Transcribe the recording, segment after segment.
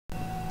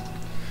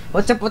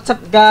What's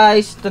up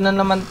guys? Ito na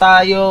naman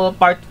tayo,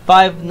 part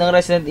 5 ng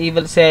Resident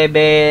Evil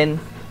 7.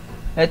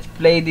 Let's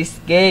play this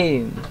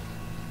game.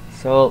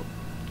 So,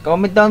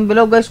 comment down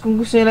below guys kung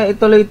gusto niyo na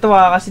ituloy ito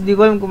kasi di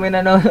ko alam kung may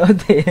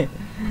nanonood eh.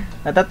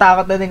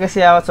 Natatakot na din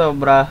kasi ako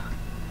sobra.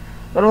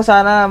 Pero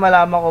sana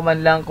malaman ko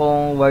man lang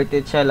kung worth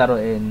it siya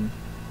laruin.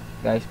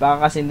 Guys,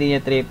 baka kasi hindi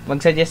niya trip.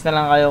 Mag-suggest na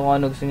lang kayo kung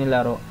ano gusto niyo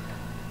laro.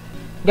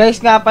 Guys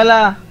nga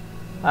pala,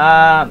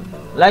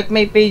 like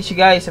my page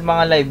guys sa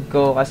mga live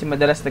ko kasi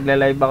madalas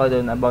nagla-live ako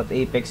doon about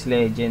Apex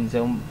Legends.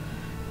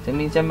 So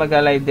minsan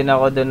magla-live din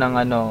ako doon ng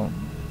ano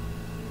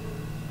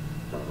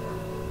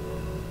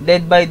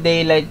Dead by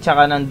Daylight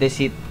tsaka ng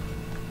Deceit.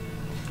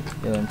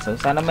 Yun. So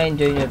sana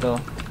ma-enjoy nyo to.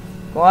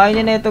 Kung ayaw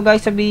nyo na ito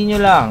guys, sabihin nyo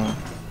lang.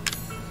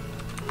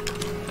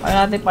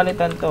 Kaya natin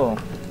palitan to.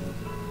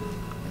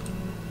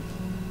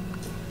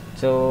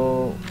 So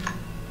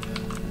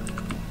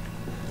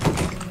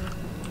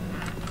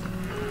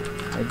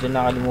medyo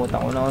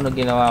nakalimutan ko na ano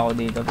ginawa ko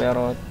dito,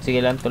 pero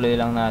sige lang, tuloy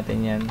lang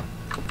natin yan.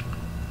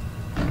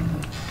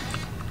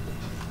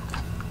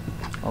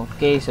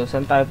 Okay, so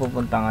saan tayo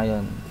pupunta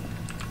ngayon?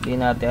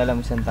 Hindi natin alam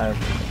saan tayo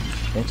pupunta.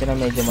 Yan siya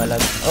na medyo malag.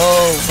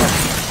 Oh!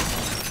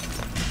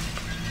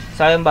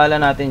 Sayang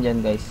bala natin dyan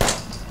guys.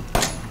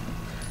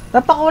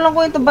 Napakulang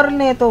ko yung baril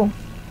na ito.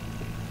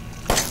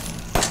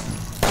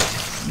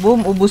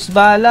 Boom! Ubus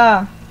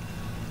bala.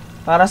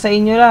 Para sa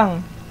inyo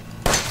lang.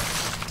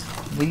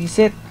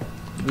 Visit.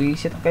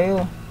 Visit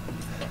kayo.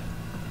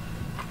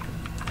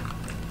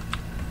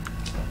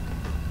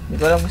 Hindi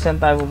ko alam kung saan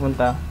tayo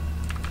pupunta.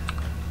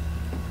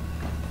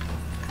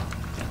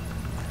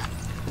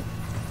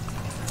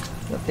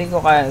 Tingin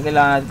ko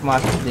kailangan natin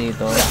pumasok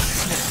dito.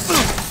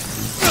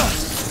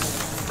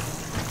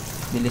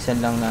 Bilisan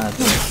lang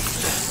natin.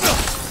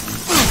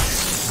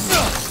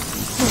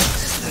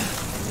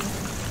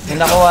 May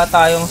nakuha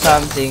tayong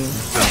something.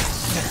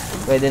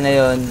 Pwede na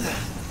yon.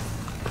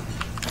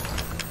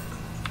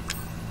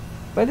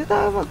 Pwede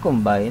tayo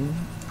mag-combine.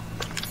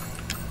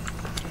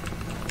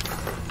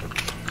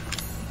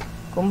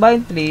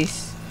 Combine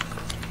please.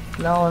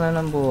 Kailangan ko na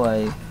ng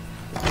buhay.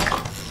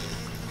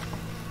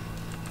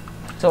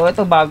 So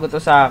ito bago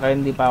to sa akin,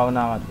 hindi pa ako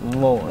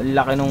wow, ang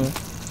laki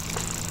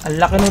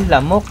nung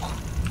lamok.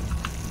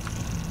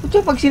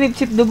 Kutya pag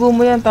sinip-sip dugo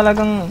mo yan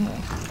talagang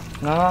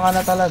nganga ka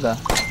na talaga.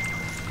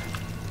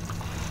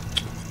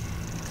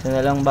 Isa na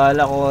lang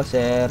bala ko,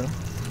 sir.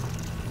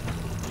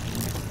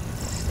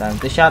 It's time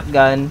to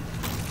shotgun.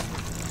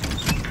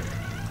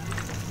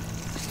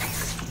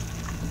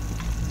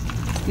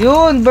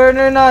 Yun,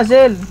 burner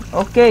nozzle.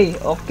 Okay,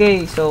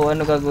 okay. So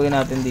ano gagawin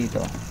natin dito?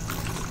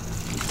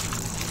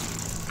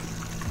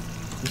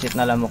 Visit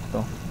na lamok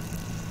to.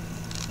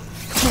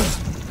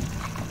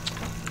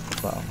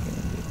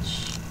 Fucking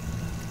bitch.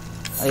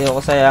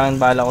 Ayoko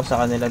sayangin bala ko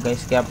sa kanila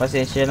guys. Kaya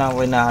pasensya lang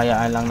kung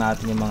hinahayaan lang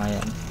natin yung mga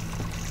yan.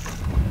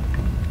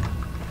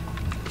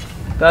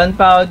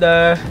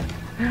 Gunpowder.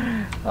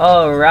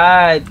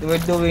 Alright,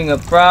 we're doing a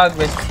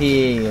progress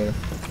here.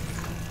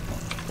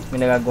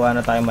 May nagagawa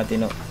na tayo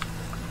matino.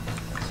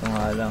 So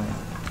nga lang.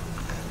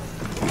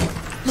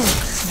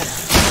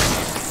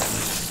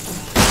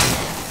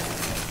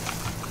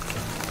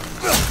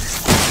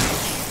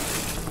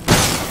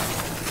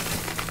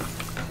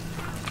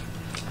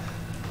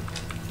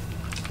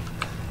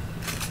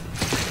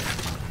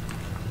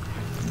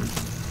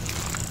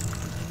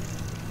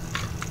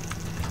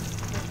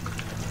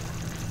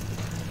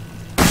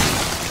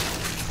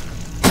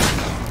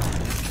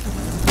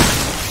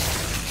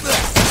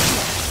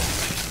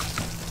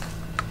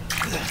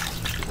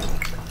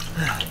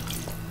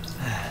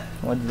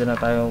 Dito na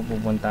tayo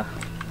pupunta.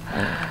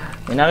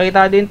 May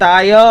nakita din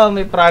tayo,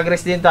 may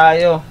progress din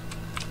tayo.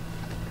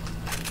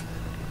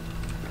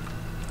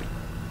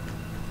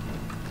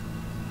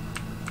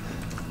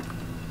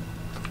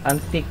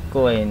 Antique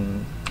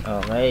coin.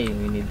 Okay,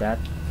 we need that.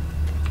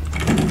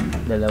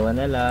 Dalawa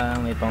na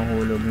lang, may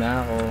panghulog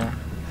na ako.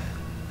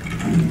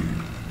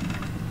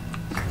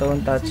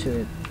 Stone touch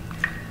it.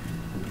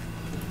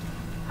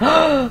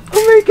 Oh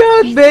my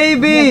god,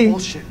 baby!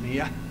 Bullshit,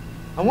 Mia.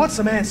 I want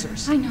some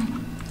answers.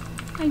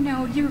 I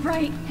know, you're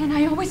right, and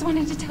I always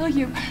wanted to tell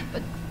you,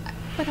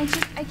 but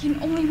I can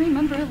only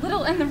remember a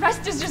little, and the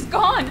rest is just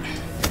gone.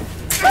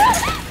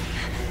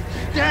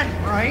 Dad,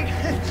 right?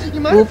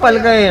 You might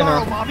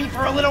borrow Mommy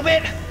for a little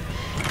bit.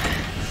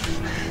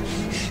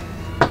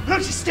 Why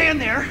don't you stand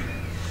there?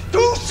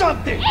 Do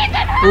something!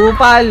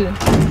 Upal!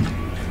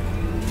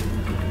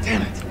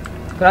 Damn it!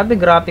 Grabe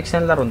graphics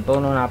ng laro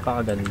to, no?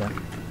 Napakaganda.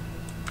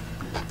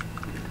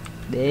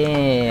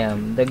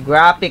 Damn, the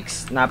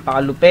graphics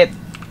napakalupit.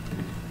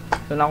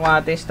 So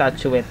nakuha natin yung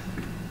statuette.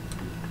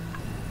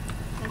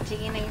 Ang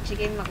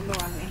chicken McDo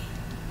kami.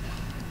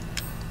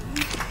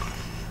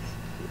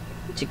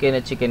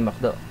 Chicken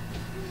McDo.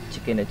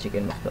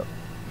 Chicken McDo.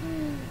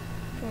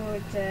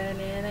 Pucha,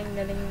 yan ang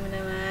galing mo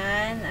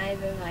naman.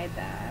 Idol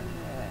makita.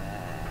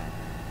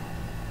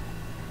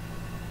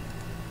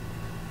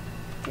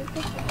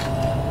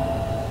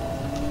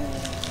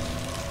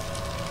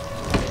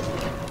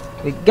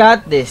 We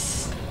got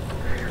this.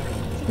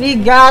 We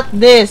got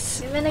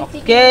this. Di ba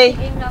Okay.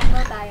 nag-team lock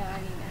daw tayo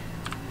kanina?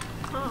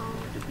 Oo.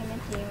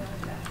 Nag-team lock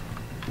daw.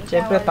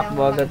 Siyempre,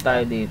 takbo agad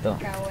tayo dito.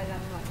 Ikaw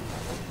walang mag.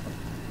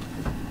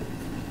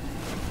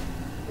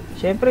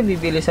 Siyempre,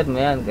 bibilisan mo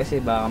yan kasi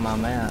baka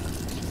mamaya.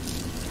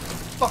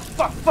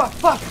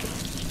 Fuck!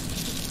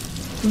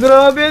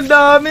 Grabe, ang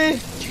dami!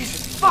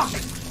 Fuck!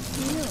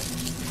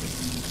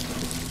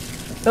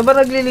 Saan ba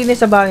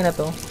naglilinis sa bahay na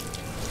to?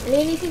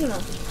 Linisin mo.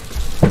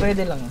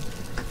 Pwede lang.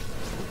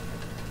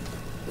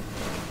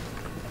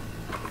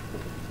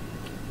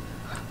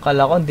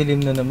 Kala ko, ang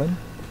dilim na naman.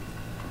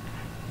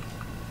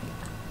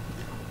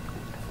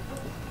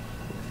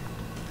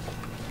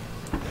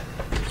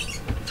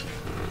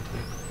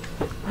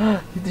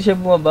 Dito siya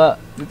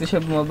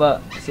bumaba.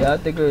 Si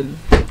ate girl.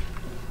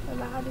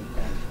 Wala ka dito.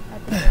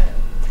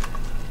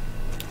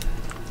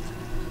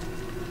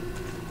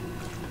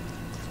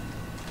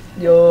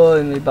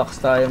 Yun, may box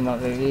tayo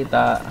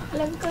makikita.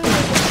 Alam ko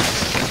yun.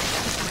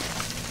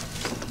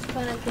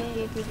 Parang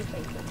kaya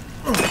PewDiePie ito.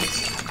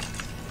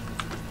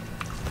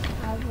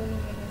 Habulin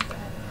ka dun sa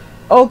ano.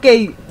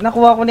 Okay,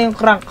 nakuha ko na yung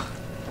crank.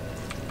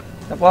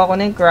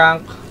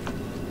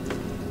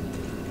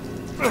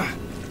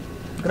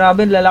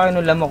 Grabe, lalaki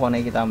ng lamok ko.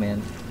 Nakikita mo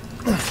yan.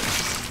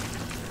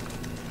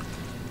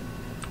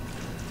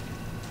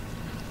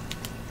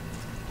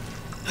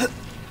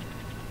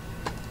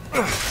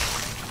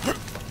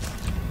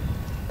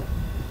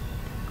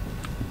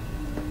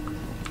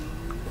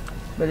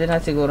 Pwede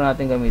na siguro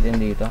natin gamitin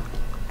dito.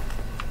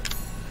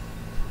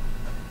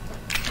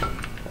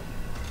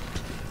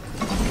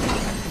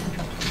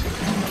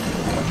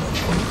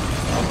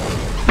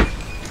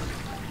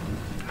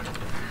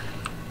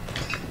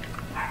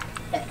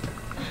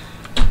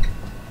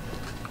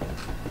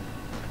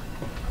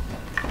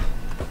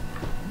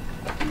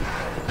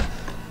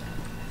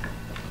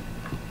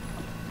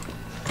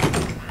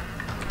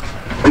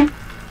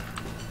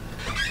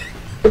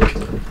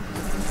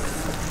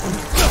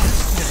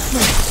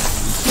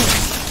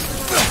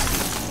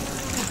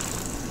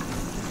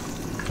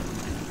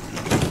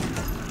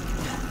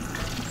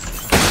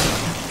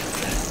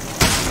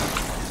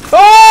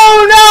 Oh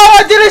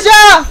no! Andiyan na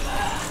siya!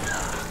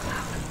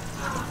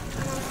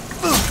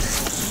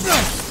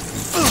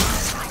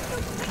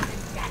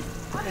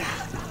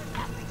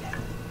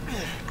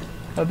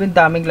 Sabi, ang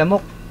daming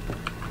lamok.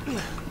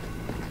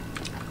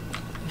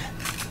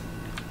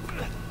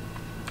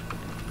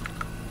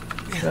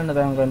 Wala na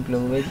tayong gun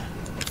fluid.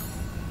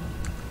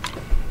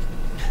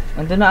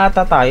 Andun na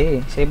ata tayo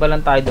eh. Sa iba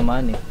lang tayo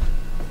dumaan eh.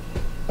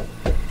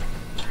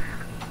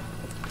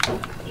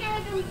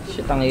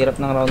 Shit, ang hirap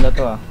ng round na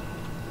to ah.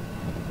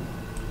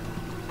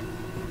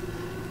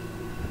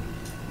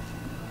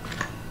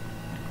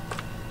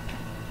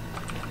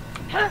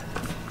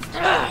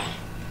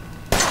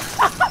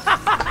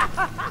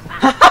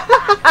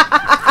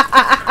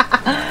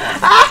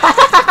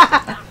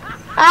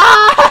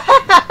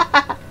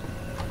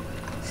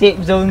 Safe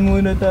zone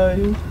muna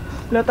tayo.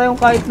 Wala tayong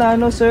kahit na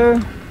ano,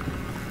 sir.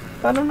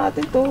 Paano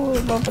natin to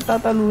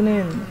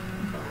papatatalunin?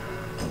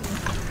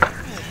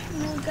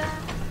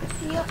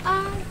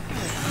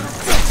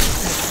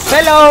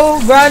 Hello,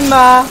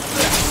 grandma!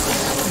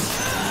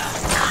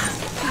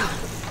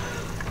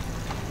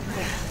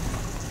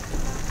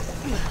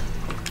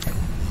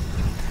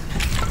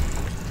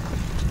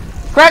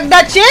 Crack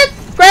that shit!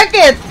 Crack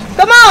it!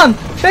 Come on!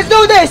 Let's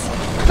do this!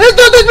 Let's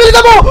do this!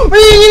 Bilisan mo!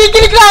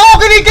 Kinikilig na ako!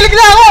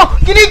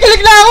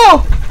 Kinikilig na ako!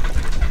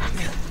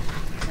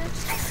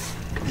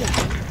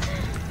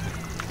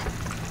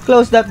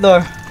 Close that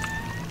door.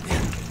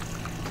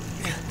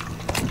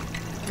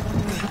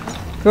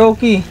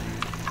 Rocky.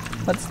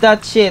 What's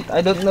that shit?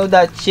 I don't know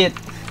that shit.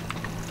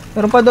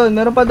 Meron pa doon.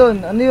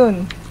 Ano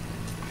yun?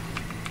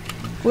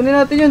 Kunin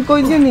natin yun.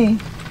 Coin yun eh.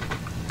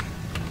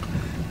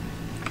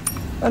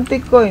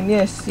 Antique coin.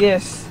 Yes.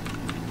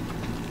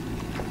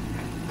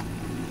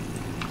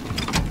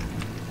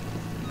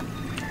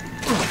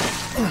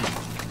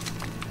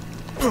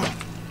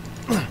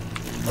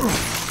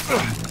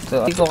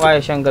 So, hindi ko kaya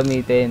siyang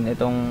gamitin.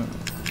 Itong...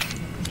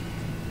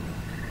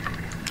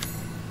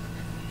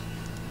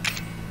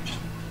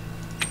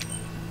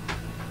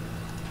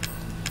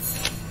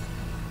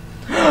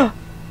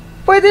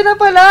 Pwede na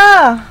pala!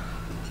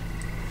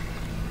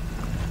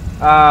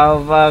 Ah,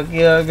 fuck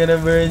you. I'm gonna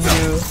burn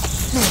you.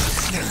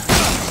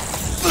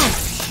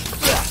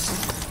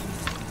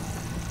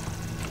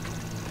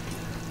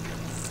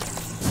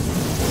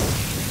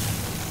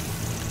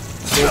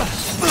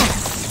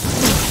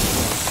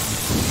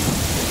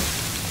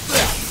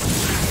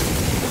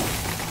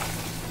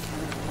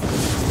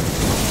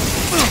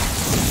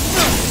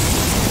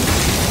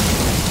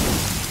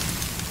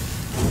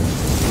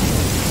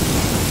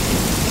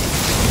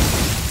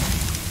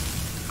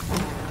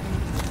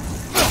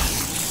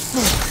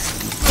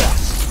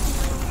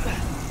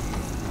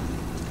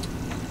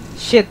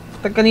 Shit,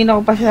 kanina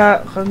pa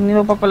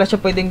pala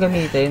siya pwedeng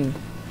gamitin.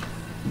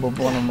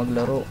 Bobo ka nang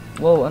maglaro.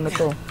 Wow, ano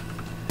to?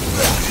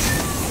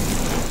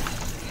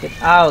 Get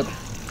out.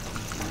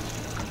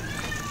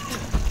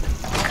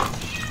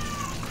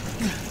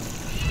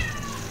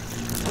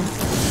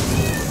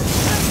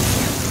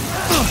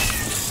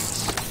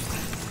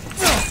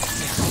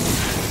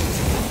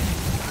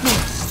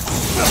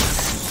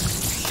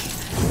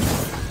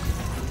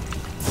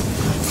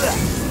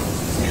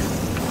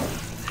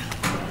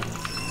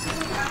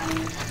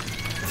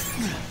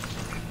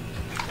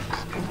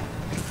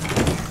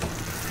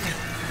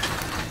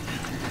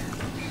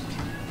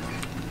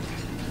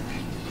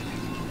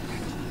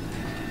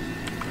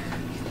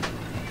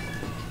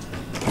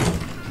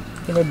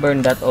 May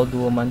burn that old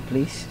woman,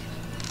 please.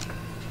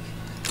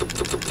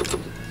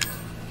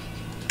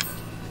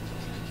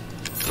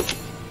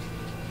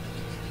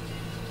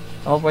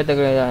 Offer the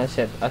grenade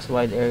set as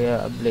wide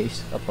area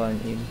ablaze upon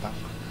impact.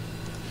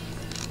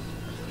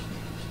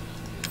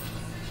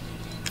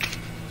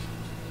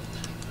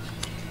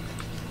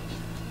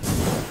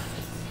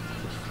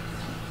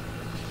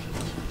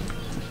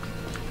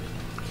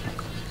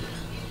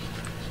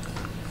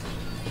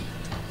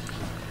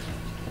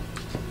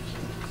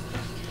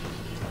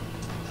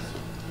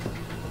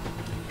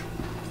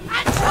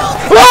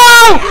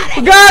 Wow!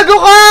 Gago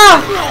ka!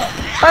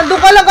 Ando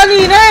ka lang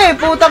kanina eh.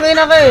 Putang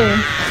ina ka eh.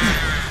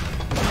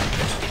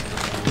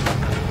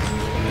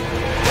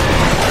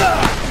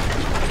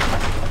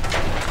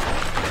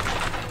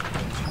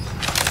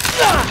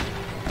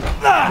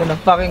 Gonna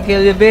fucking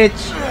kill you,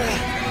 bitch.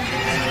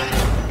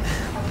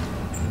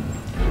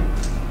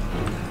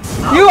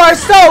 You are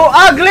so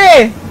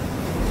ugly!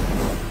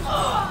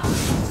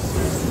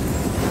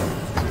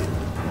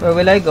 Where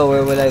will I go?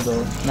 Where will I go?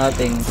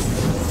 Nothing.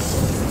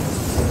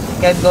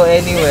 Can't go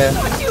anywhere. This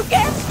is what you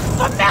get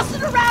for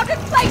messing around in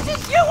places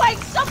you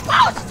ain't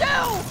supposed to!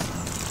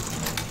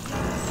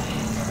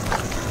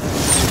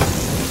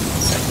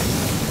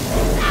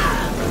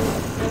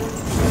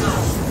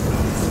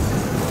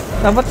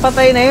 Dapat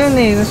patay na yun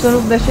eh.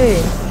 Nasunog na siya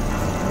eh.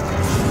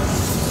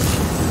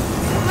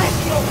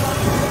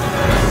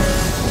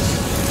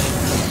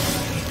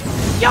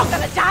 You're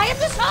gonna die in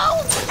this hole,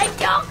 and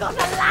you're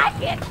gonna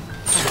like it!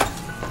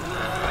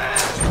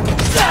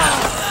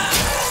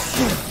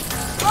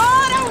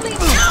 God only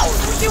knows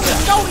what you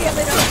would know him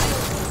in a...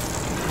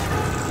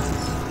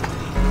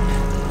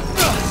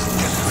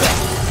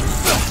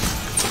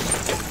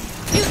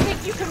 You think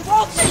you can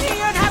waltz in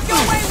here and have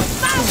your way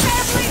with my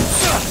family?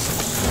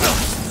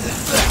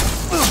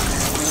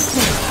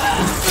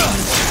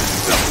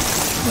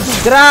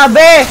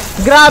 Grabe!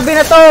 Grabe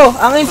na to!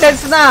 Ang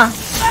intense na!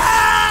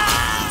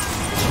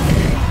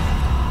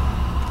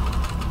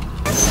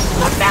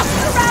 For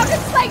messing around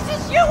in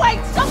places you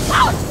ain't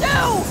supposed to!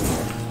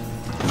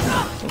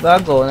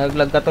 Gago,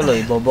 naglag ka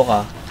tuloy. Bobo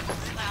ka.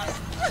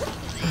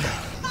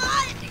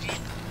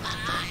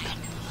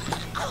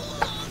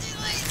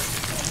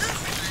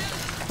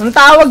 Anong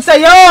tawag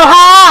sa'yo,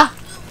 ha?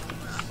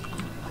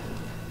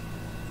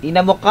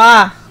 Ina mo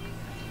ka.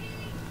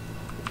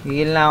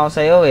 Gigil na ako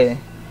sa'yo eh.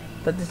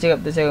 But to check up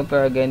the second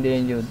pair again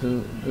during you.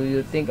 Do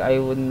you think I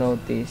would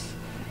notice?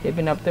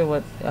 Even after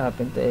what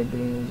happened to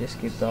Evelyn, you just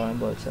keep talking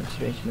about some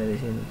strange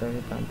medicine.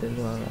 Until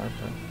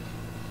after.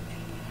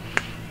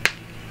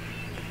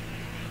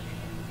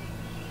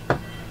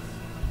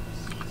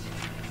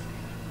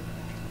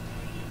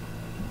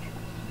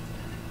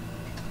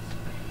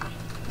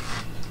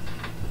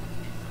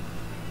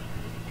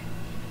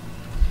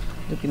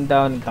 Looking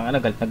down, tanga na,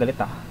 galit na galit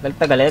ah. Galit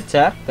na galit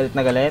siya? Galit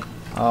na galit?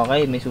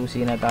 Okay, may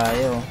susi na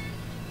tayo.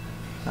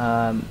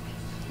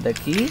 The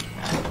key?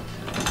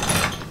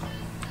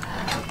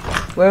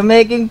 We're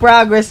making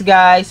progress,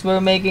 guys.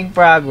 We're making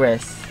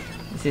progress.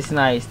 This is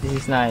nice. This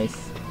is nice.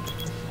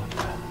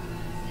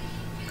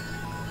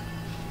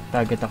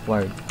 Target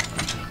acquired.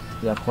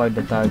 We acquired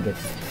the target.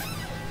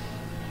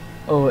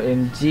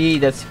 OMG,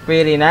 that's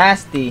pretty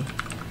nasty.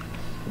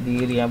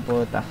 Diri ang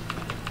puta.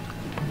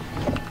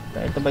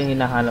 Ito ba yung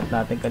hinahanap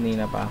natin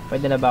kanina pa?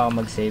 Pwede na ba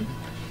ako mag-save?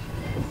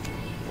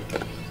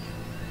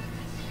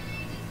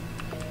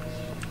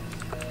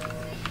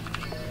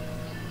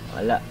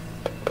 Wala.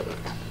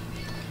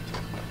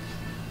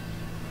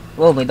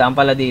 Oh, may daan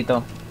pala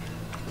dito.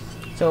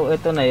 So,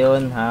 ito na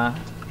yon ha.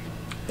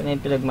 Ito na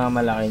yung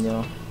pinagmamalaki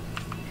nyo.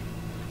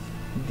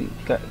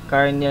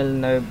 Carnial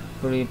nerve,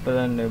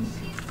 peripheral nerve.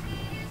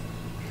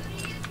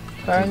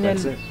 Carnial...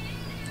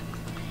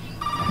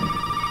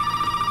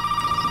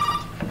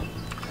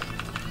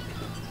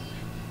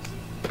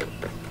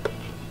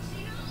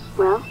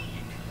 Well,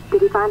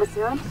 did you find a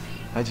serum?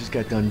 I just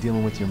got done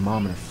dealing with your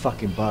mom and her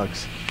fucking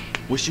bugs.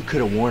 Wish you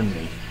could have warned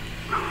me.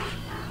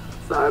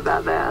 Sorry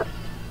about that.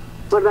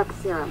 What about the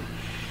serum?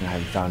 I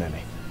haven't found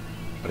any.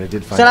 But I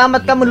did find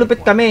Salamat ka,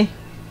 malupit kami.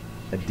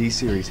 a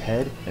D-series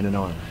head and an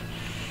arm.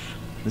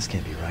 This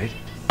can't be right.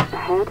 A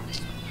head?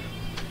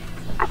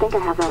 I think I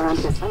have that around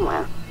here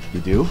somewhere.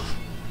 You do?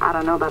 I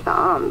don't know about the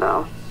arm,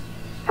 though.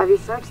 Have you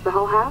searched the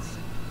whole house?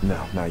 No,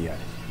 not yet.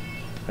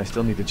 I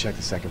still need to check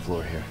the second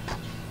floor here.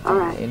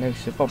 Alright. Ay,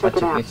 Check it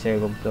nagsipapacheck out. yung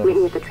second floor. Meet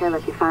me at the trailer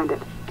if you find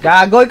it.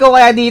 Gagoy ko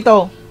kaya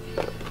dito.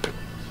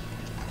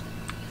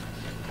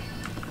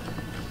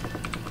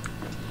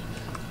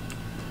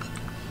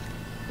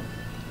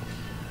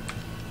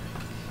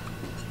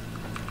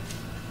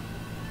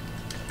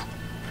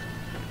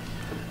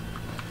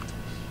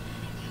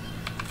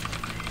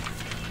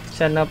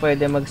 Saan na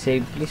pwede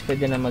mag-save? Please,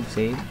 pwede na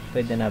mag-save?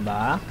 Pwede na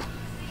ba?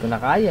 Ito na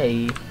kaya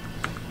eh.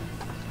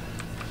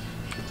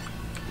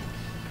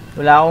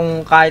 Wala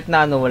akong kahit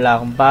na ano, wala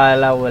akong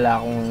bala, wala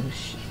akong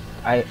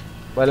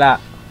wala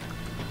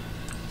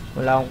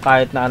akong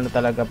kahit na ano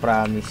talaga,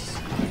 promise.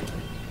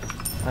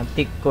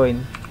 Antique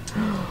coin.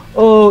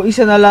 Oh,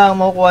 isa na lang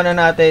makukuha na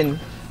natin.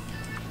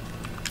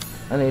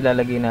 Ano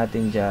ilalagay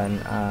natin dyan?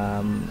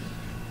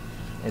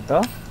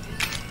 Ito?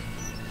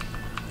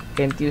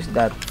 Can't use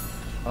that.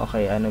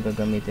 Okay, ano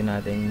gagamitin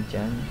natin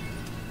dyan?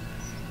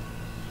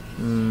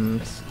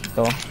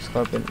 Ito,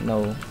 scorpion.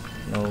 No.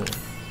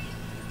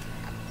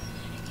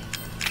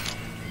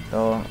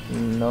 Ito,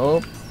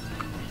 nope.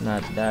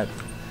 Not that.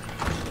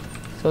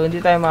 So,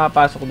 hindi tayo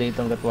makapasok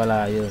dito hanggat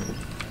wala yun.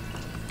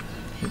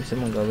 Gusto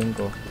mong gawin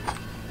ko?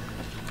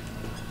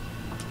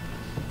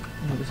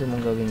 Gusto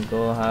mong gawin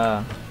ko, ha?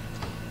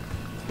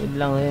 Yun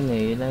lang yun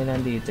eh. Yun lang yun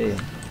nandito eh.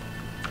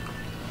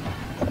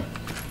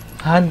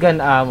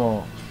 Handgun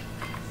ammo.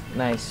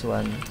 Nice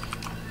one.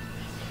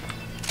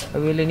 I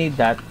really need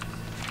that.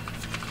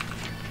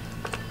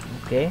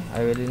 Okay,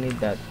 I really need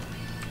that.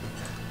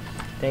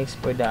 Thanks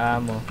for the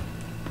ammo.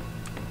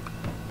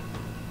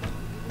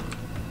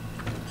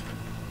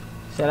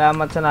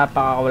 Salamat sa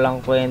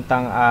napakawalang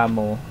kwentang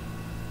ammo.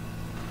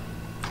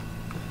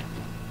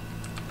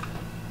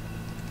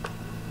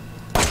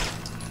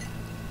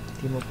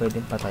 Hindi mo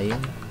pwedeng patayin.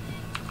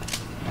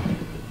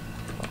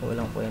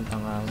 Napakawalang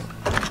kwentang ammo.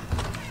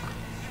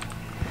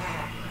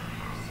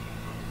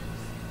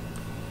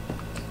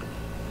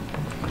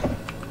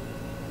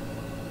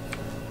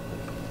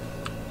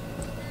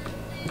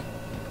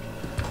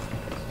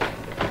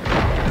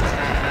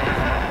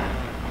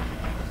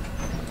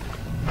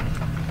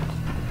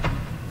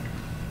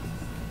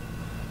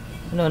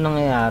 Ano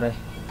nangyayari?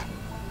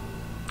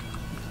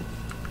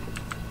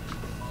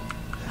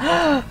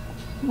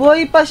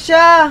 Boy pa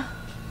siya!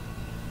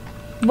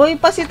 Boy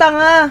pa si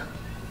tanga!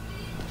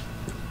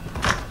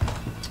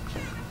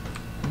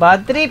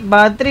 Bad trip!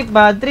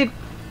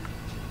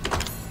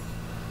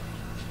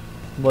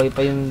 Boy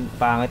pa yung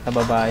pangit na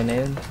babae na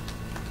yun.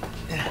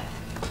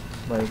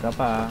 Boy ka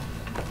pa.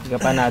 Hindi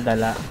ka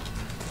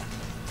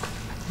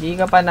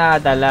pa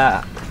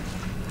nadala.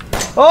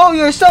 Oh,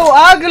 you're so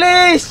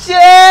ugly! Shit!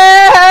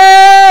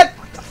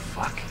 What the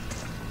fuck?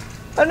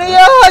 Ano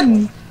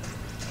yan?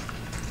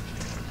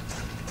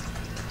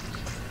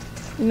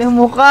 Ina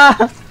mo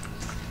ka.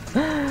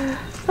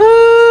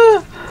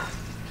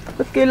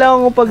 Ba't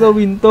kailangan ko pa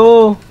gawin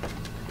to?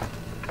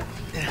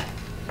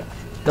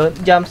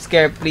 Don't jump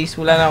scare, please.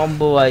 Wala na akong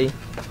buhay.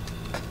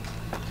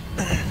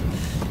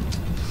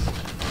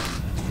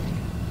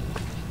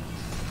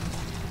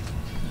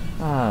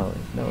 Oh,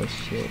 no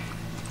shit.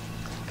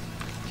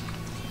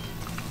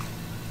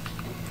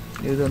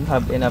 You don't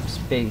have enough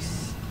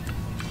space.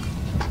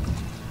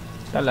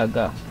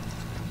 Talaga.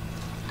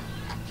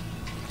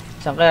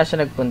 Saan kaya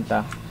siya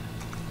nagpunta?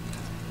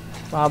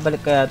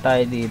 Makabalik kaya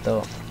tayo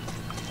dito.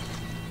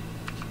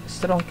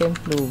 Strong chem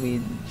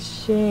fluid.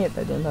 Shit,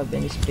 I don't have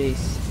any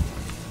space.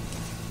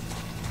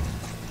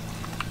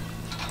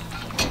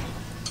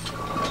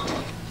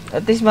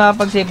 At least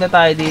makapag-save na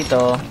tayo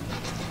dito.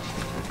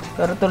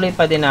 Pero tuloy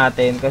pa din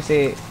natin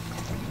kasi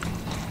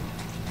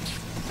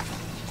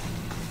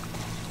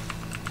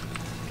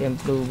chem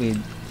fluid.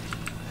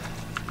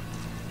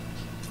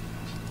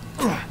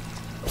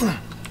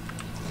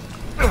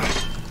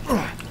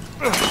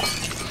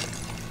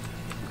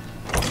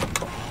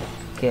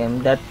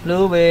 Chem that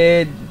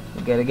fluid.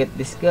 We gotta get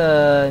this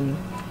gun.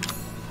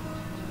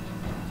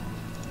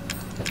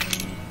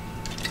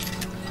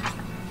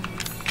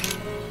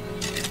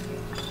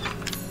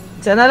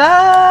 Sana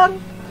lang.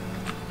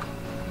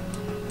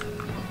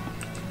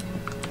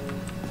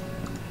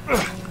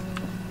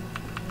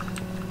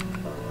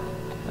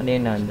 Ano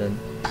yun nandun?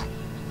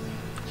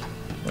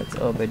 What's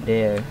over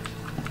there?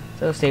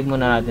 So, save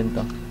muna natin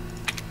to.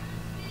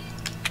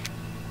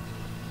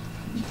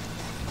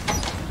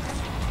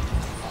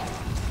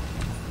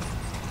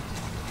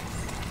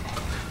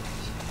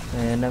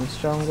 And I'm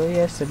stronger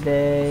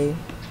yesterday.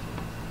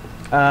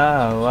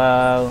 Ah,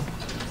 wow.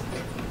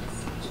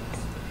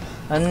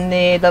 I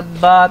need a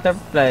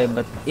butterfly,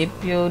 but if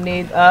you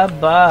need a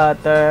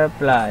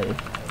butterfly,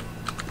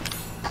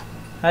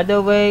 hide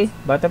away,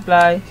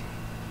 butterfly.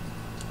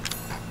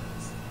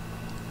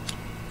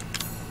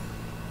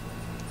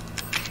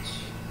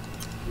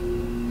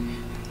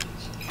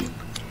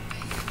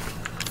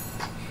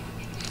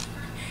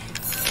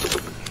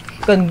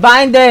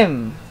 Combine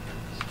them.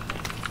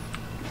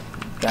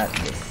 Got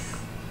this.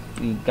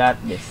 We got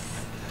this.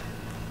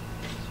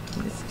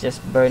 Let's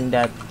just burn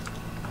that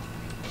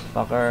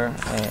fucker.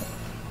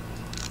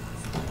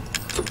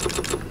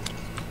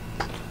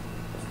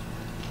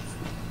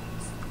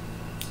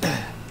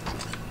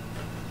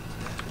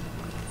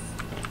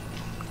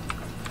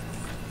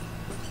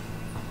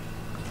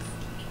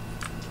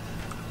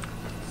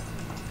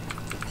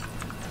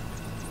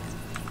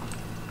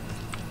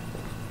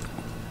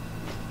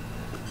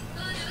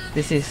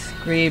 This is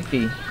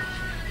creepy.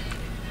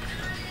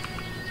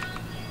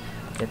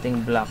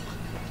 Getting black.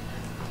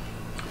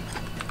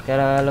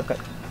 Kaya look at,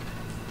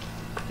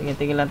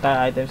 tingin lang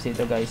tayo items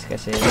dito guys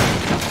kasi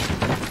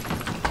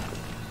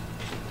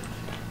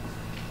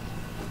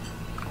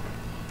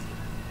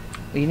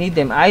we need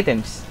them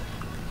items.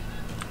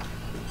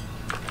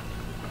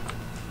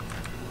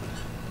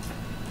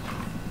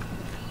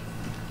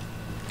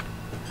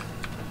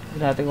 Hindi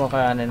natin kung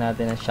kakayanin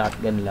natin ang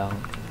shotgun lang.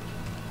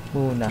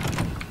 muna.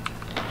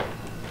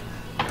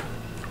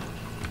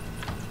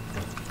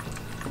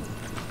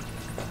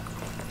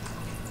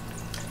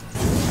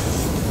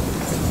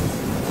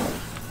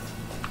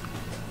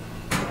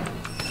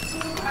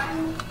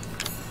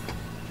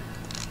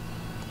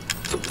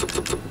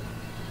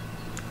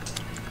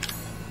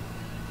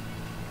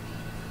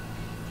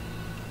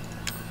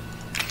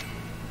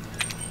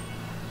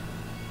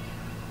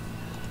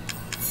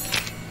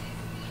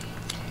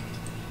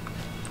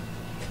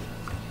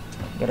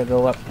 Gotta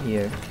go up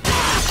here.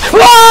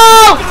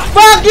 Wow!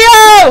 Fuck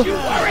you! You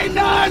are a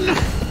nun!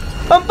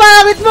 Ang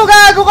pangit mo,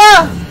 gago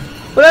ka!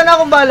 Wala na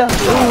akong bala.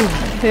 Ooh,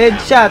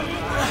 headshot.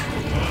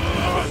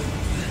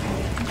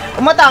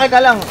 Umatake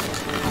ka lang.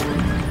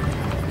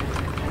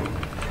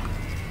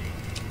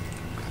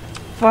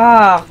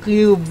 Fuck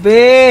you,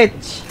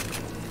 bitch!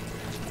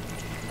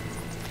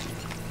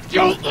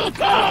 Don't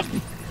look up!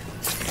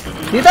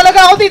 Di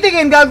talaga ako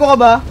titingin, gago ka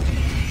ba?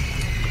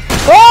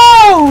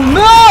 Oh!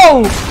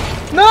 No!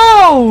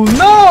 No!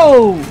 No!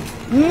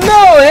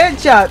 No!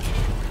 Headshot!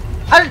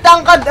 Ang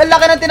tangkad, ang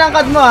laki ng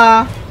tinangkad mo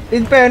ha.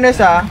 In fairness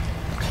ha.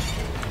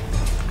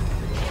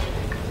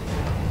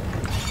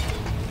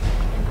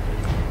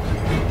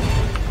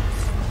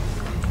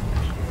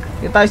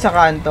 Dito tayo sa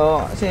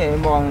kanto kasi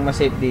mukhang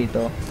mas-safe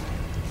dito.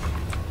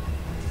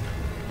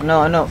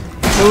 Ano?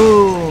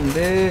 Boom,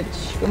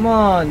 bitch. Come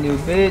on, you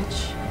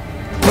bitch.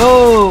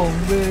 Boom,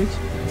 bitch.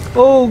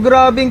 Oh,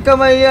 grabing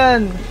kamay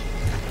yan.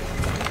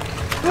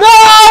 No!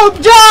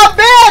 Jump,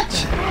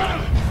 bitch!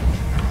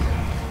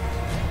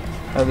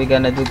 What are we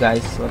gonna do,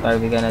 guys? What are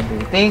we gonna do?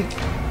 Think.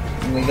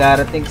 We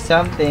gotta think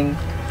something.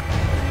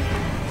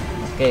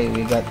 Okay,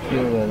 we got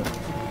fuel.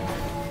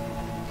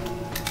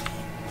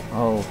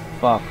 Oh,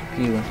 fuck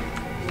you.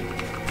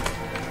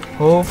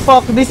 Oh,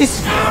 fuck.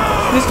 This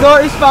door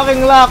is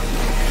fucking locked.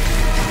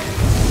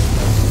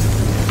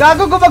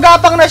 Gago,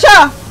 gumagapang na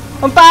siya.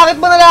 Ang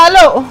pakit mo na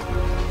lalo.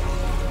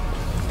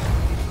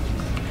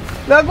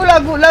 Gago,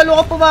 lalo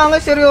ka pumangay,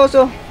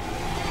 seryoso.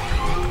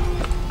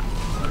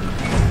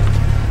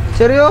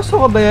 Seryoso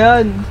ka ba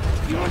yan?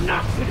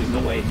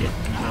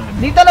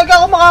 Di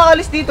talaga ako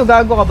makakalis dito,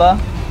 gago ka ba?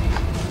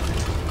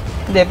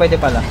 Hindi, pwede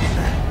pala.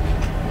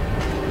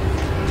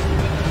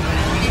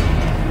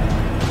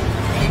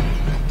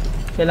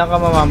 Kailan ka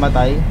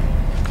mamamatay?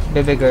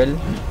 Baby girl?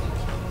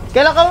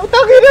 Kailan ka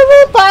tangin na mo?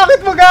 Bakit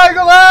mo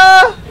gago ka?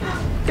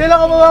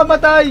 Kailan ka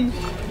mamamatay?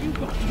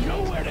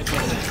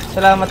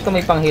 Salamat ko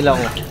may panghila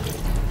ko.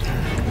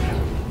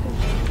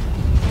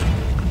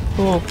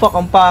 Oh, fuck,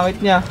 ang pangit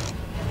niya.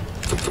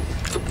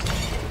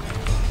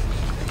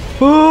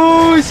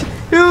 Oh,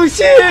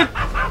 shit!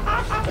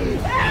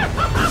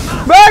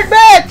 Bird,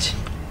 bitch!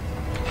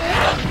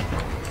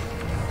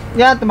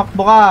 Yan,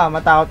 tumakbo ka.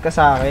 Matakot ka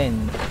sa akin.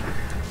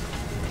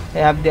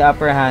 I have the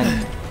upper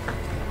hand.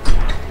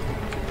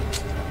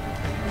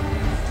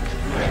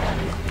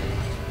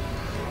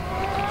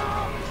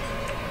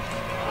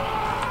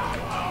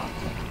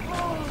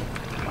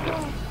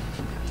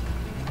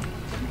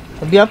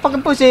 Nabiyan pag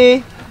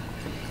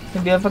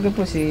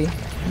pusi.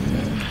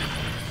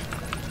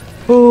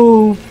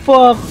 Oh,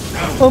 fuck.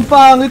 Ang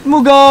pangit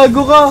mo,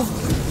 gago ka.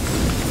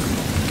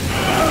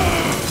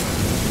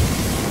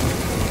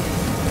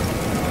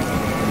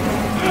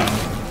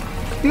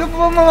 Di ka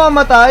pa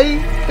mamamatay?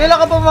 Kailan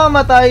ka pa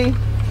mamamatay?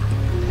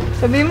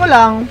 Sabihin mo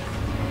lang.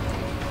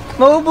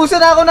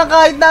 Mauubusan ako ng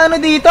kahit na ano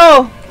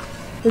dito.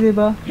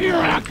 Diba? Here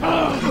I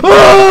come.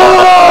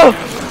 Oh!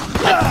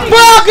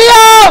 Fuck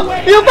you!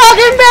 You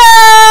fucking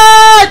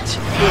bitch!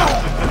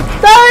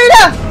 Tayo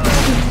na!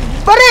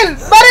 Baril!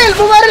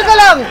 Bumaril ka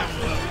lang!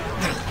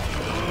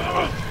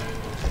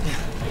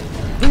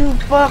 You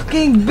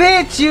fucking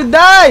bitch! You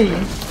die!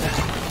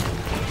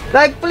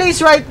 Like,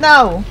 please, right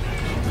now!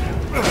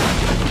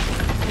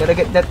 Gotta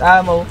get that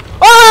ammo.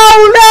 Oh,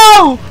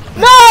 no!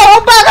 No!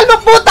 Ang bagal mo,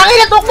 putang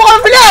ina! Tukmo ka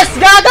ng bilis!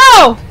 Gago!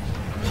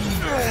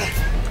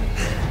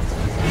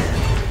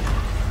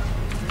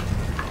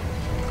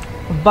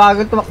 Ang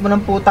bagal tumakbo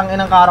ng putang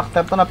inang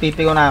karakter to.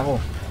 Napipigo na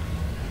ako.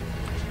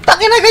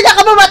 Takina, ganyan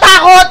ka ba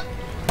matakot?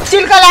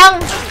 Chill ka lang!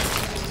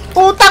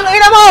 Putang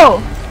ina mo!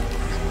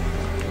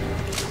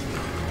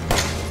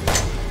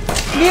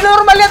 Hindi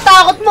normal yung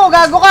takot mo,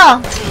 gago ka!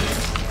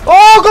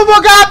 Oh,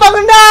 gumagapang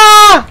na!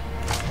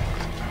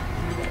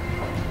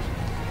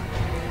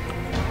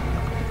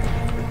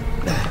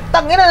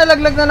 Tangina,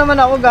 nalaglag na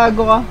naman ako,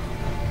 gago ka.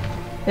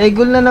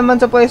 Egol na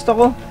naman sa pwesto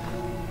ko.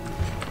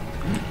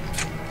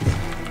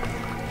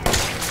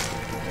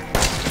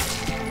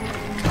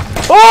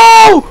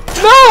 Oh!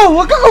 No!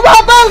 Huwag kang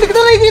kumabang! Hindi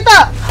kita nakikita!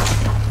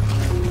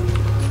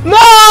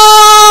 No!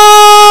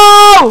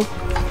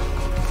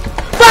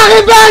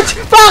 Fucking bitch!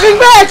 Fucking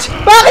bitch!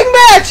 Fucking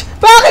bitch!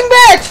 Fucking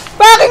bitch!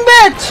 Fucking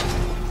bitch!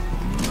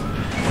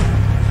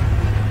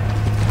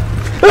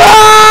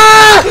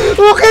 Ah!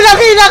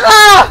 Ukila-kila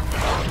ka!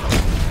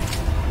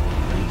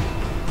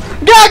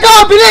 Gago!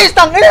 Bilis!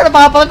 Tangina!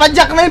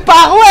 Napapadyak na yung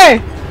pa ako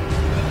eh!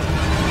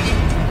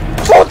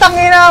 Putang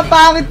ina!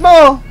 Pangit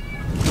mo!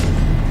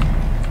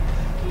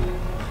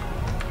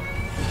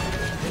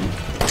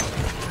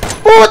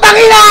 Putang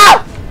ina!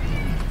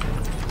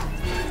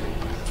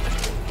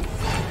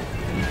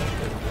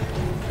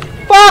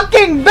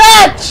 Fucking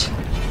bitch!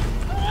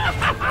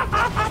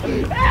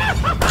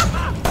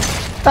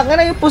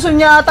 Tangina, yung puso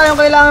niya ata yung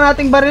kailangan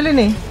nating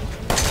barilin eh.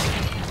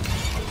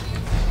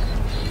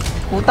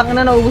 Putang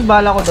ina, naubos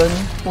bala ko doon.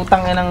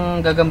 Putang ina ng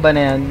gagamba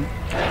na yan.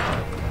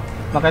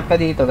 Bakit ka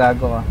dito,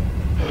 gago ka?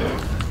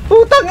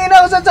 Putang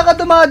ina, saan ka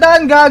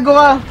dumadaan, gago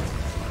ka?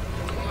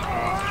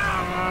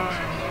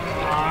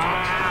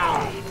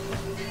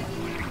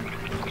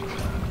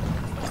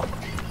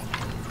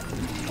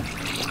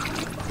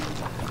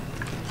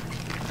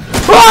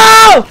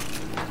 Wow!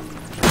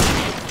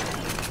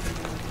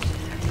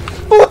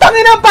 Putang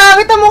ina,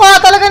 pangit ang mukha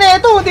talaga na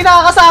ito. Hindi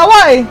nakakasawa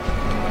eh.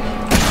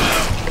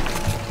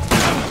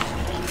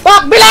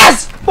 Fuck,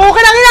 bilas!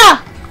 Pukin ang ina!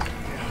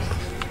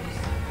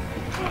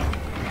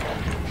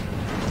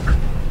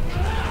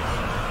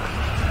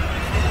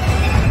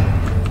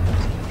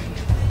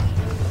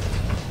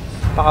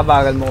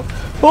 Pakabagal mo.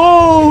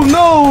 Oh,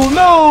 no,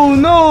 no,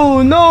 no,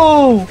 no!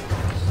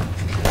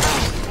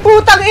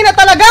 Putang ina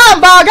talaga!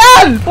 Ang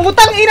bagal!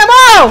 Putang ina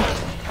mo!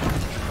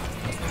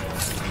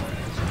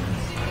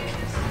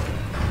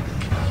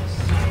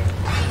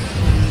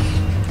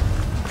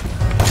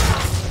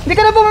 Hindi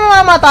ka na ba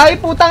mamamatay?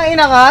 Putang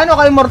ina ka? Ano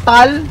kayo,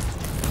 mortal?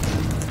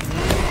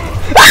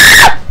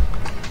 Ah!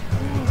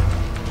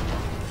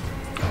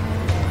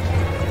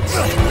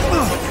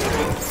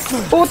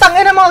 Putang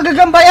ina, mga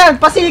gagamba yan!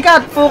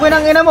 Pasikat! Pukin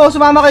ang ina mo!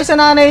 Sumama kayo sa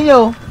nanay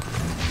nyo!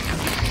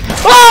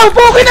 Oh!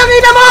 Pukin ang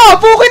ina mo!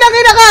 Pukin ang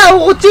ina ka!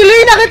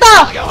 Kutsiliin na kita!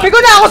 Pigo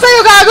na ako sa'yo,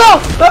 gago!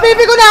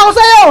 Mapipigo na ako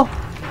sa'yo!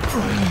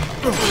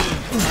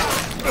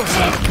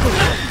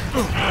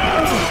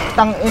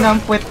 Putang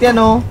inang puwet yan,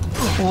 oh!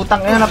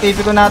 Putang ina,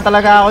 napipigo na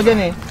talaga ako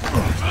dyan, eh.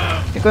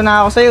 Pigo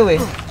na ako sa'yo, eh.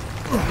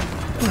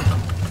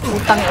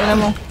 Putang ina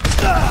mo.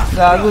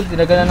 Gago,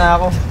 dinagana na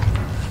ako.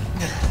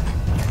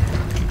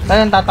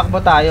 Ayun, tatakbo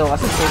tayo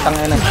kasi putang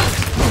ina.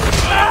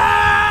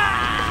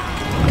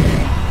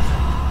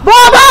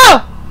 Bobo!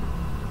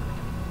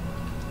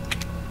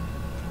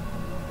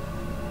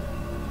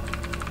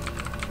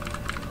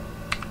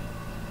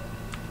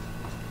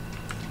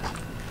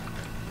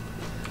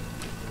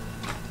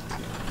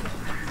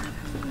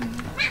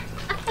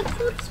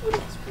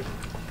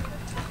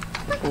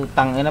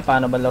 Putang ina,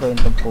 paano ba laruin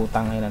itong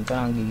putang ina? Ito,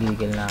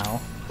 nanggigigil na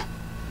ako.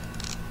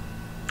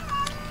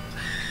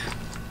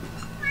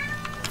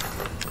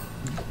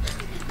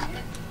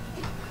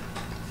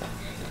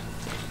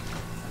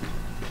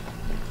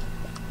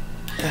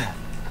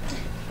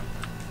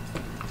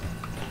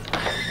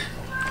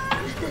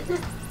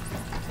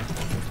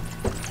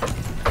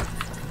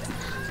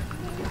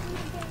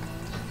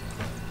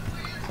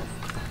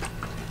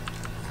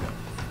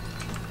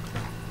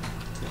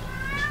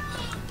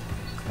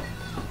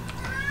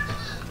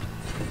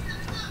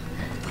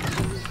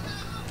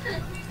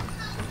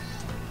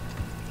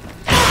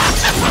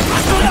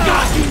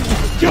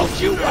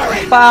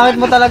 Pangit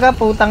mo talaga,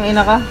 putang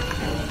ina ka.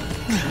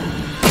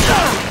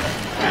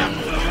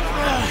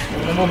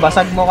 Ano mo,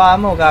 basag mo ka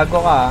mo, gago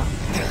ka.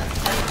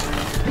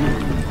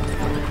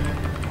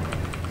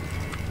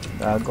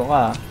 Gago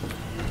ka.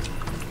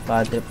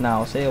 Bad trip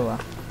na ako sa'yo,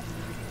 ah.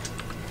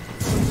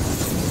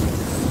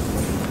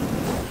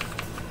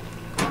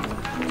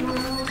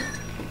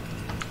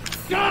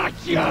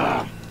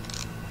 Gotcha!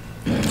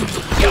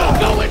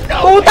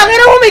 Putang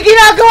ina mo, may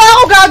ginagawa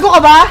ako, gago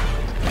ka ba?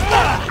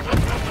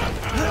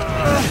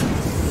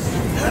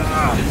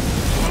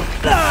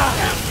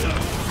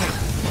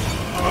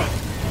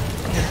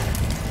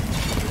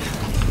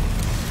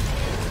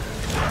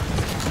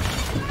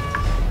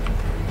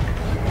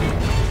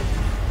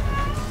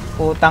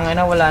 Putang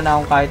ina, wala na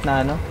akong kahit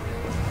na ano.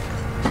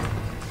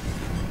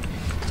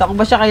 Saan ko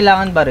ba siya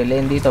kailangan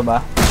barilin? Dito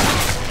ba?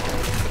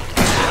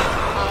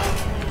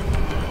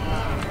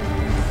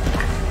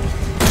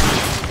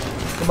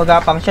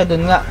 Kumagapang siya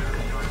dun nga.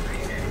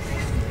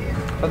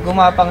 Pag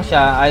gumapang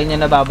siya, ayaw niya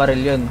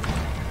nababaril yun.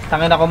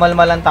 Tangina,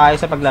 kumalmalan tayo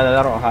sa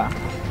paglalaro, ha?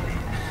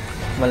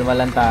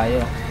 Kumalmalan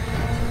tayo.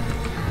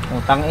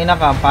 Tangina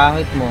ka,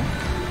 pangit mo.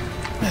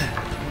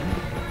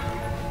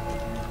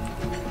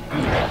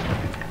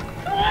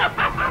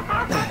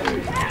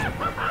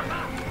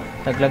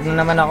 Taglag na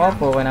naman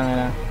ako, pukin ang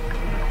ina.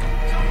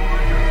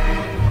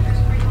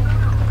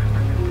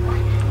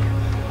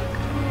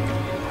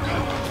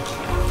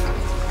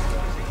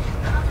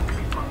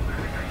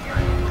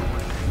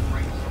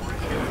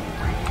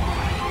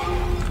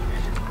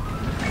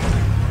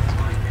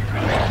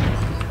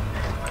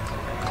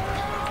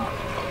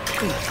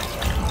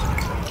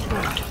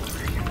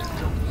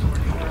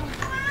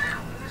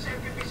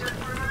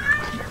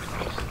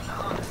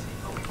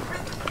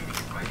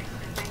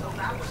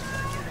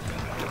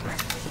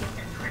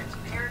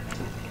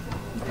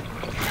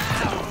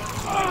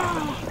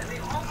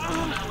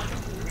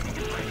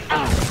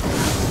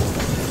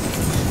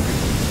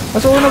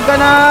 Masunog ka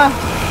na!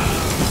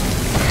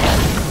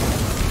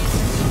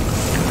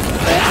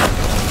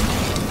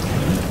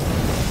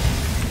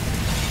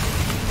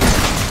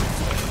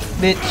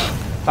 Bitch.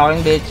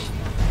 Fucking bitch.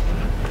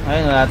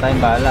 Ayun, wala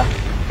tayong bala.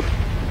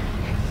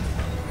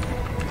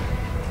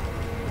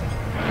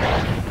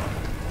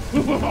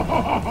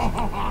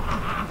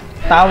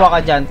 Tawa ka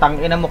dyan,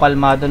 tangina mo,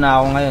 kalmado na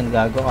ako ngayon,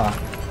 gago ka.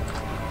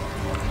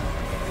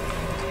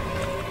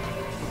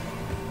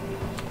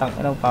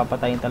 Tangina mo,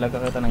 papatayin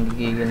talaga kita,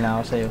 nanggigigil na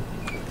ako sa'yo.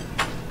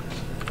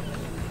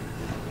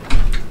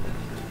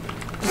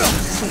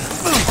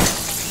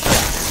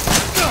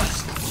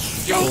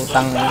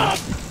 Putang ina.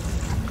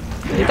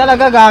 Hindi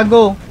talaga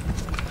gago.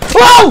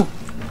 Wow!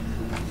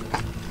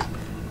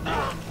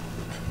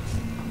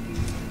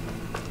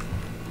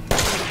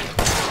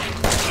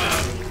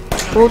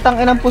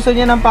 Putang inang puso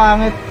niya ng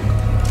pangit.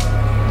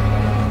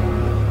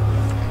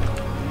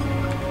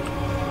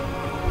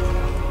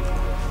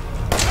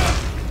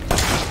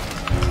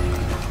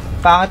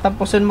 Pangit ang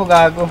puson mo,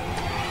 gago.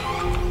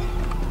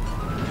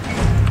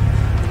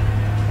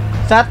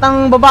 Sa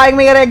ng babaeng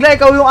may regla,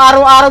 ikaw yung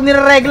araw-araw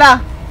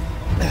nireregla.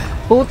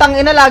 Putang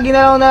ina, lagi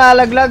na lang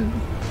nalalaglag.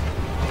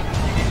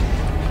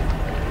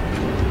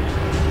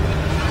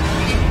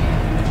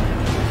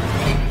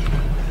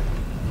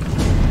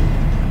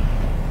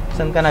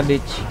 San ka na,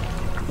 bitch?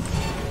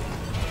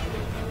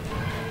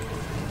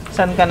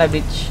 San ka na,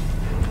 bitch?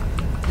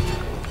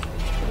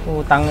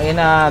 Putang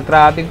ina,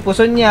 grabing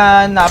puson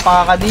yan,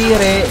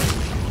 napakakadiri.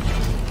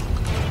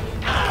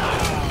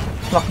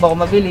 Tumakbo ko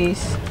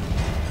mabilis.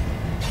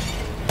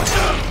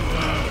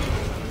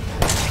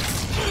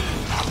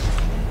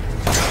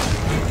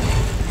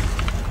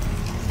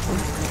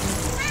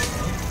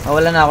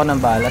 Wala na ako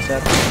ng bala,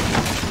 sir.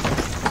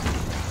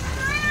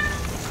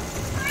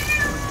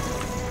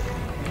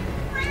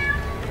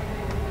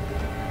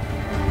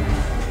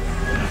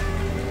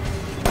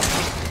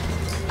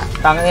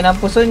 Tangin ang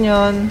puson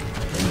yun.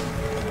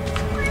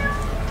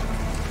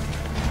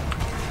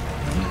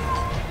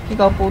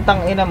 Ikaw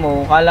putang ina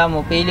mo, kala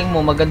mo, feeling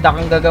mo maganda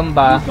kang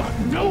gagamba.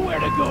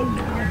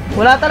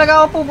 Wala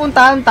talaga ako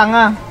pupuntahan,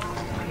 tanga.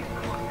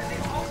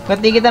 Ba't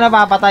di kita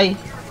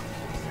napapatay?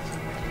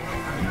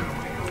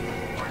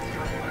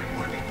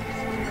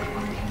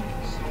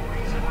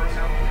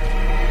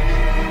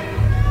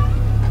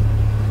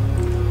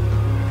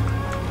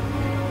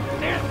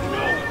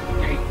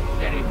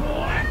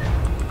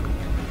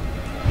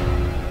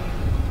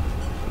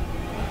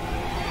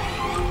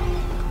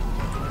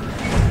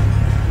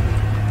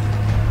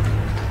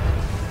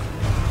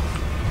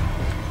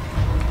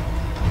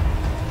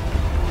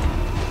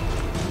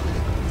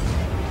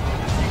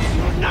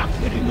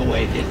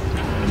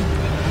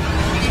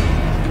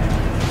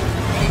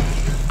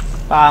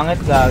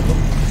 Pangit, gago.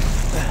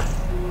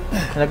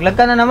 Nalaglag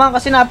ka na naman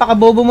kasi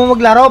napakabobo mo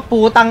maglaro.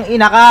 Putang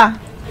ina ka.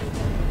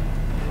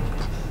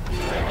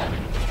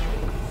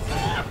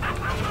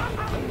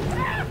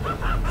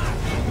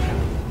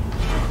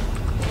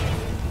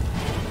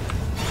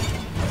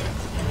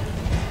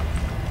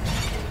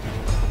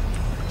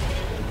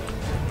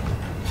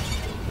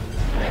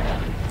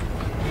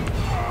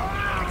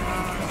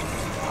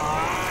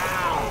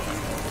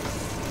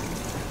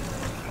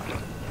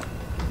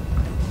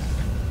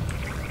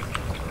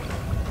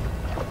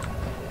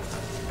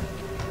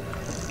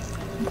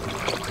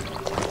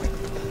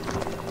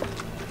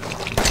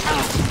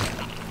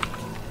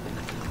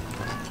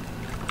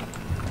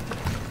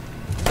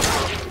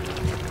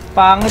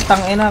 Pangit,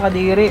 tangina,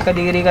 kadiri.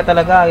 Kadiri ka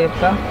talaga, ayop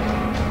ka.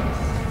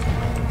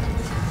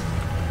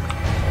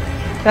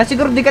 Kaya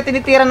siguro di ka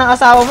tinitira ng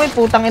asawa mo,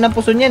 putang inang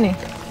puson yan eh.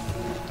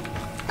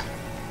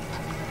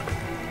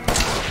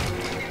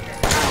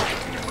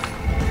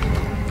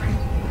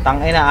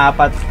 Tangina,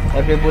 4.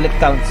 Every bullet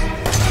counts.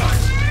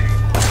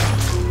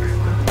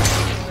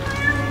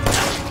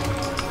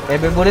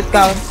 Every bullet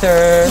counts,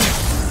 sir.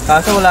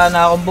 Kaso wala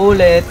na akong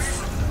bullets.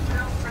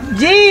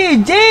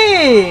 GG!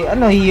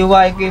 Ano,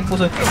 hihiwain ko yung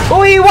puson.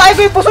 Oh, hihiwain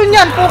ko yung puson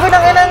yan! Pukin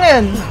ang inang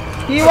yan!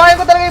 Hihiwain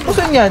ko talaga yung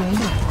puson yan!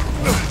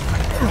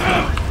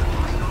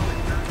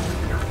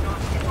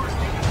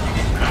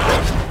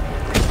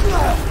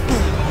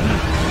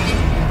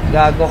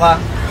 Gago ka.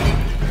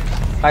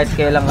 Kahit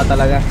kailan ka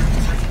talaga.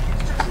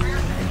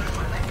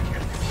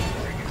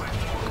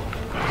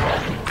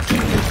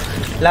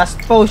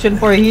 Last potion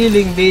for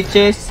healing,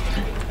 bitches.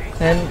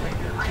 And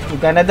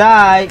you're gonna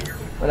die.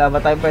 Wala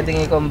ba tayong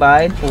pwedeng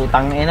i-combine?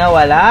 Putang ina,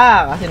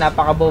 wala. Kasi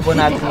napakabobo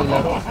natin yung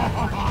laro.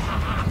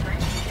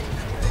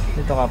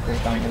 Dito ka,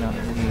 putang ina.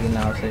 Magiging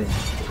na ako sa'yo.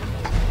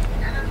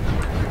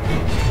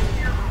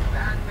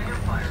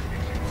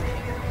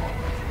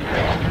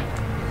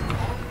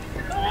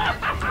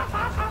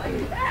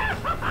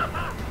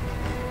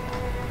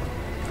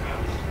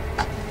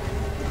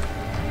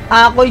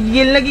 Ako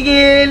gigil na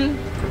gigil.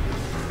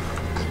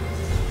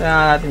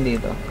 Tignan natin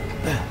dito.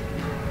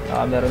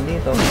 Saka meron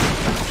dito.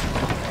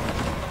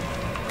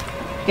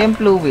 Chem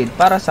fluid,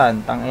 para saan?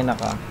 Tangina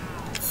ka.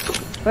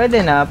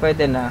 Pwede na,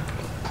 pwede na.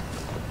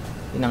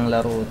 Inang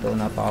laro to,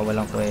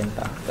 napakawalang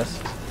kwenta. Tapos,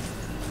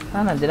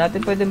 sana, di natin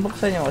pwedeng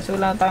buksan yun kasi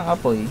wala na tayong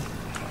apoy.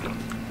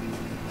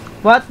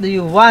 What do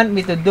you want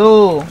me to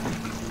do?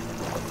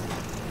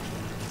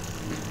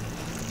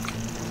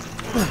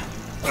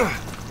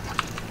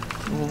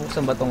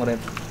 Bubuksan ba tong rep?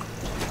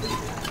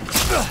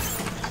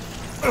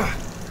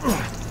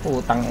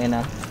 Putang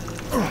ina.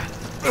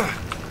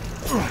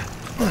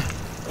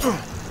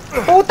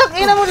 Putang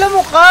ina mo,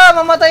 lamok ka!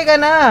 Mamatay ka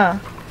na!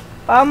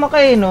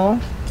 Pamakay, no?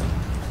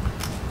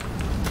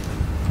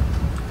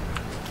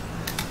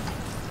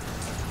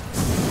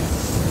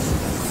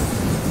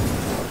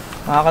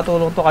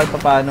 Makakatulong to kahit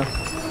paano.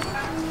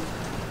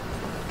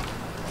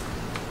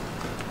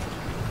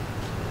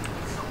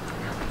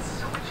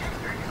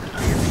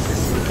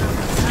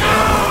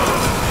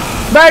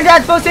 Burn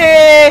that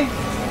pussy!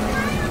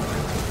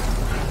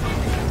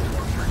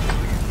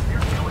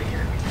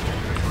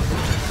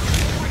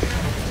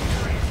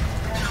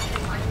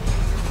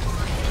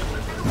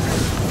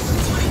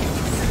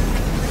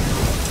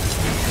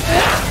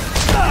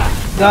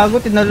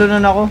 Gago,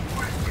 tinalunan ako.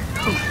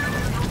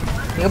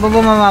 Hindi ka ba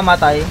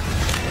mamamatay?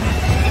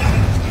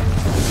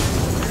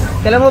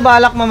 Kailan mo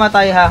balak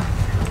mamatay, ha?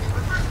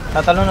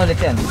 Tatalon ulit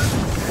yan.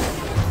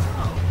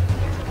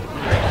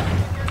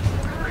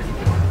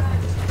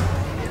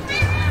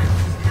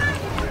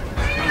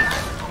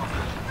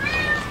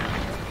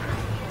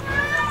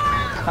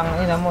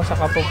 Tangina mo,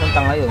 saka pupunta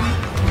ngayon.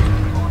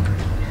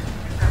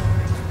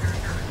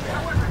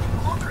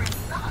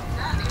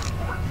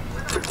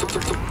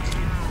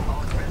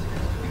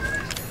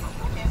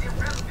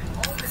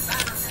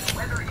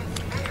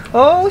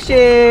 Oh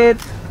shit!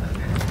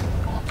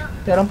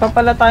 Meron pa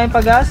pala tayong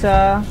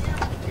pag-asa.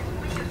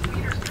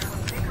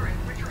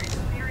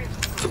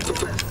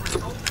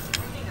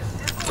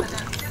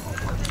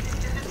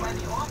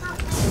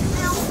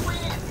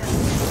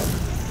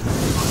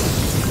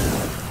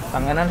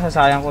 Tanganan,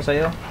 sasayang ko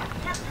sa'yo.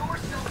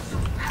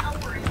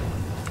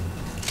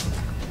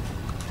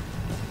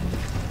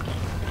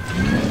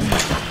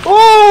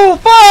 Oh!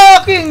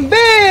 Fucking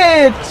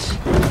bitch!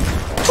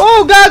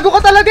 Oh, gago ka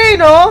talaga eh,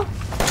 no?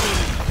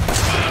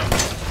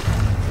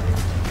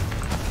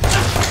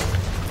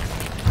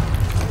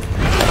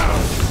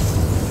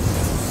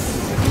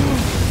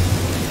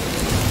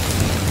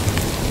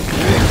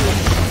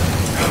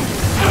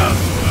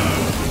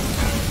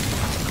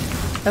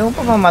 Ayaw mo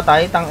pa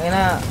mamatay,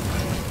 tangina.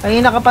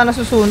 Kanina ka pa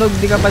nasusunog,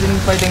 di ka pa din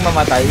pwedeng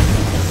mamatay.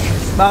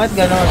 Bakit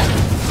ganon?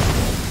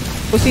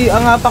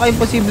 Ang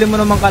napaka-imposible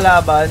mo namang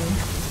kalaban.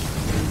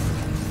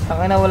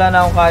 Tangina, wala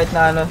na akong kahit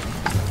na ano.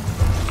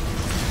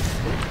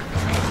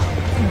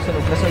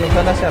 Sunog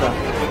ka na, sir, ah.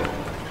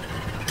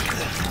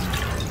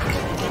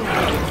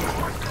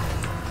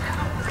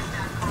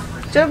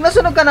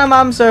 Sunog ka na,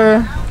 ma'am,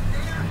 sir.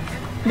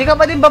 Hindi ka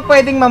pa din ba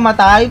pwedeng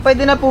mamatay?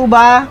 Pwede na po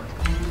ba?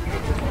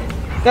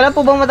 Kailan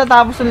po bang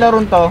matatapos yung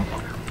laron to?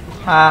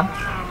 Ha?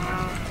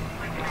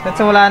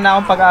 Kasi wala na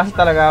akong pag-asa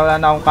talaga. Wala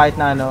na akong kahit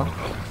na ano.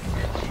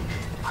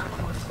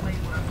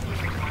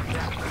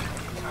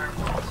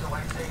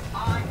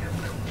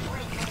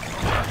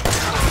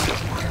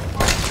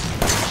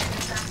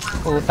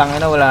 Utang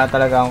ina, wala na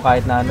talaga akong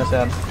kahit na ano,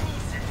 sir.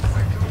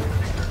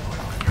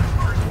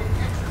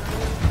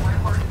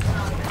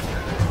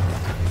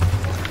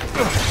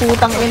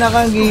 Utang ina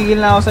ka,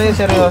 gigil na ako sa'yo,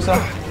 seryoso.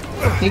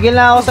 Gigil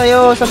na ako sa'yo,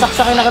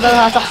 sasaksakin na kita,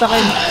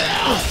 sasaksakin.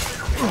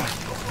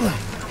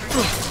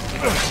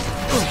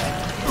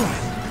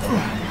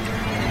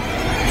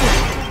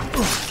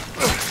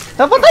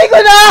 Napatay ko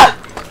na!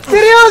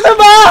 Seryoso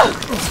ba?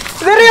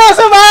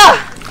 Seryoso ba?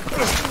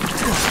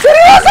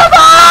 Seryoso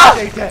ba?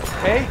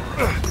 Hey?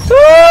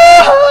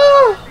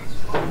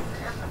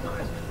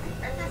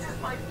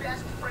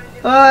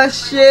 Ah,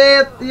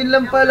 shit! Yun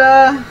lang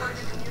pala.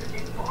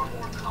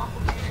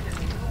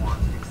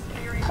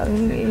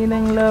 Ang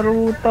inang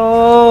laro to.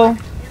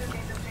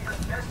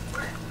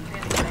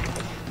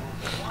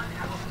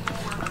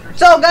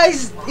 So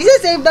guys,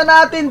 isa-save na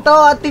natin to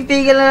at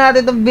titigil na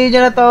natin tong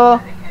video na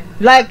to.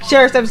 Like,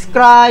 share,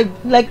 subscribe.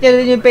 Like nyo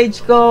rin yung page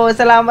ko.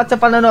 Salamat sa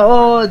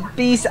panonood.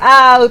 Peace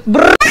out.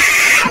 Brrr!